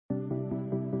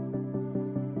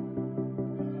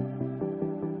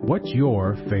What's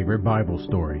your favorite Bible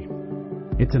story?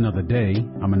 It's another day.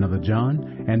 I'm another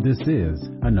John, and this is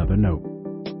Another Note.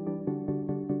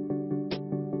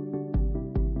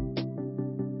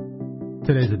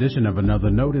 Today's edition of Another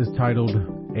Note is titled,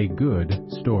 A Good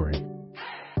Story.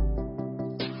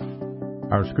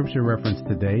 Our scripture reference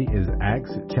today is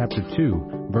Acts chapter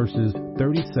 2, verses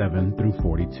 37 through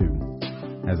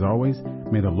 42. As always,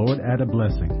 may the Lord add a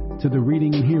blessing to the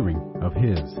reading and hearing of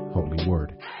His holy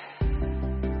word.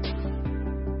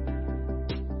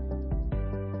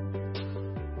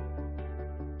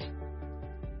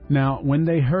 Now, when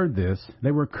they heard this,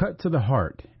 they were cut to the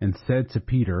heart and said to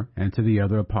Peter and to the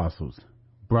other apostles,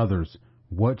 Brothers,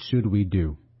 what should we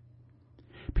do?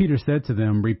 Peter said to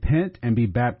them, Repent and be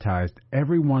baptized,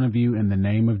 every one of you, in the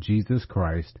name of Jesus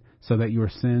Christ, so that your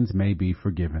sins may be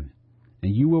forgiven,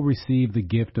 and you will receive the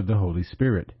gift of the Holy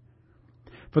Spirit.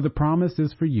 For the promise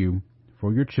is for you,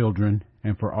 for your children,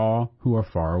 and for all who are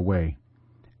far away,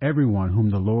 everyone whom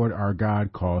the Lord our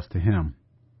God calls to Him.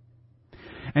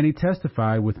 And he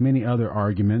testified with many other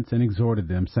arguments and exhorted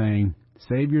them, saying,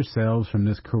 Save yourselves from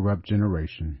this corrupt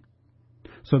generation.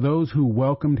 So those who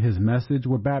welcomed his message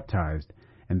were baptized,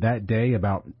 and that day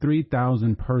about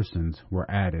 3,000 persons were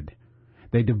added.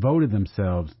 They devoted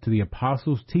themselves to the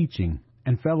apostles' teaching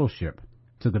and fellowship,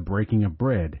 to the breaking of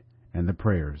bread and the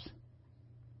prayers.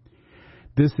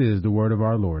 This is the word of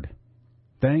our Lord.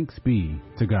 Thanks be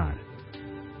to God.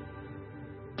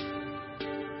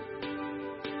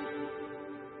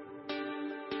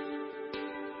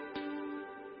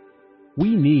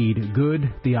 We need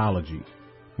good theology.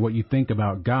 What you think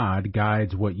about God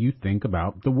guides what you think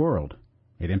about the world.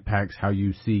 It impacts how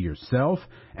you see yourself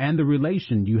and the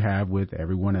relation you have with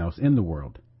everyone else in the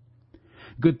world.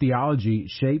 Good theology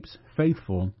shapes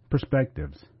faithful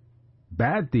perspectives.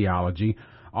 Bad theology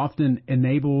often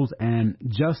enables and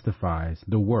justifies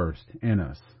the worst in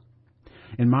us.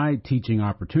 In my teaching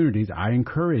opportunities, I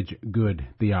encourage good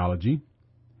theology.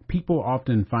 People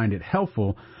often find it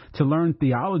helpful to learn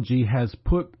theology has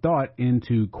put thought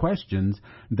into questions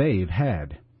they've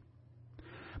had.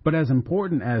 But as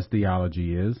important as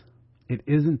theology is, it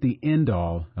isn't the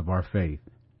end-all of our faith.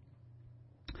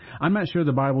 I'm not sure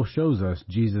the Bible shows us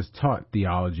Jesus taught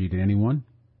theology to anyone.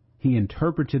 He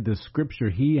interpreted the scripture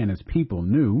he and his people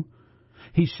knew.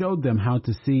 He showed them how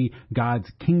to see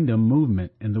God's kingdom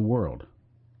movement in the world.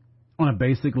 On a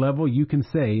basic level, you can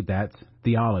say that's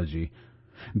theology.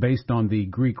 Based on the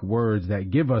Greek words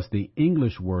that give us the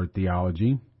English word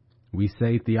theology, we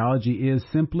say theology is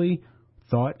simply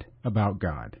thought about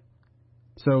God.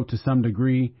 So, to some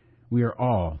degree, we are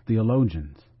all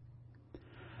theologians.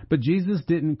 But Jesus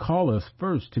didn't call us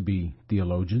first to be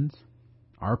theologians.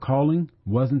 Our calling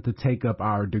wasn't to take up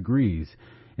our degrees.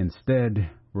 Instead,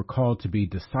 we're called to be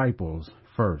disciples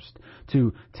first,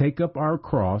 to take up our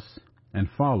cross and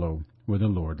follow where the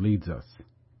Lord leads us.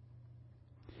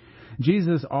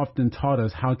 Jesus often taught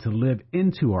us how to live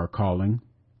into our calling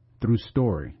through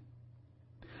story.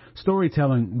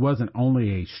 Storytelling wasn't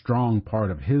only a strong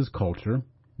part of his culture,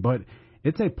 but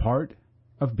it's a part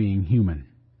of being human.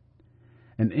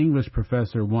 An English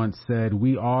professor once said,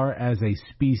 We are, as a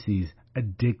species,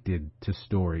 addicted to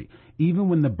story. Even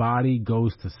when the body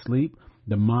goes to sleep,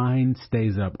 the mind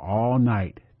stays up all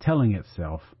night telling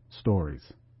itself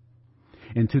stories.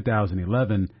 In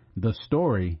 2011, The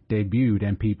Story debuted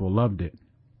and people loved it.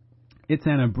 It's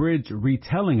an abridged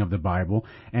retelling of the Bible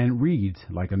and reads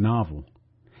like a novel.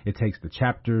 It takes the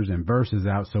chapters and verses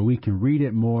out so we can read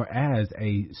it more as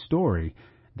a story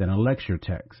than a lecture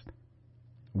text.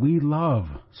 We love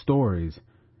stories,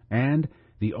 and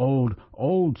the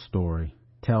old story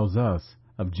tells us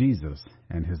of Jesus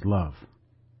and his love.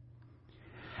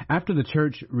 After the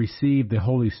church received the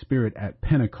Holy Spirit at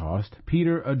Pentecost,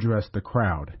 Peter addressed the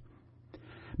crowd.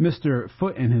 Mr.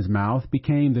 Foot in his Mouth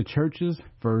became the church's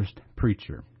first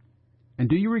preacher. And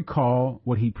do you recall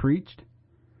what he preached?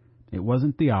 It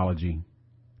wasn't theology,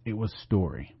 it was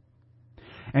story.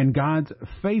 And God's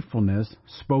faithfulness,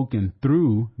 spoken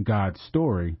through God's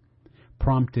story,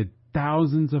 prompted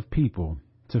thousands of people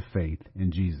to faith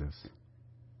in Jesus.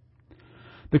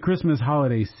 The Christmas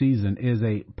holiday season is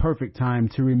a perfect time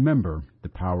to remember the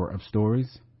power of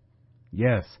stories.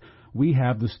 Yes, we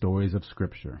have the stories of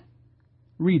Scripture.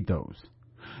 Read those.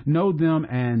 Know them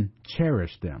and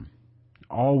cherish them.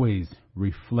 Always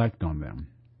reflect on them.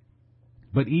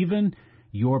 But even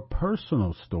your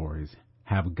personal stories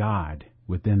have God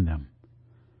within them.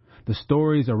 The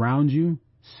stories around you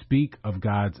speak of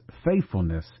God's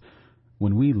faithfulness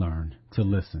when we learn to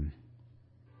listen.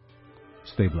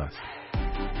 Stay blessed.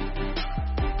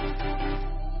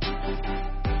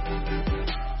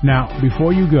 Now,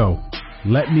 before you go,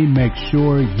 let me make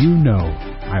sure you know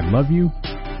I love you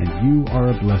and you are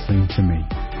a blessing to me.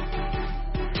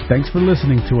 Thanks for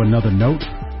listening to another note.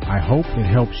 I hope it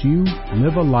helps you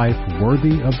live a life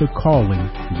worthy of the calling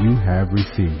you have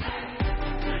received.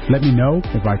 Let me know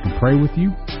if I can pray with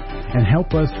you and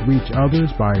help us reach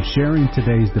others by sharing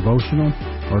today's devotional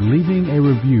or leaving a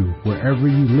review wherever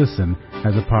you listen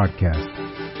as a podcast.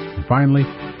 And finally,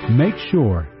 make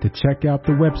sure to check out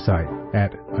the website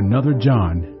at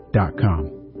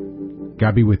anotherjohn.com.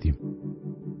 God be with you.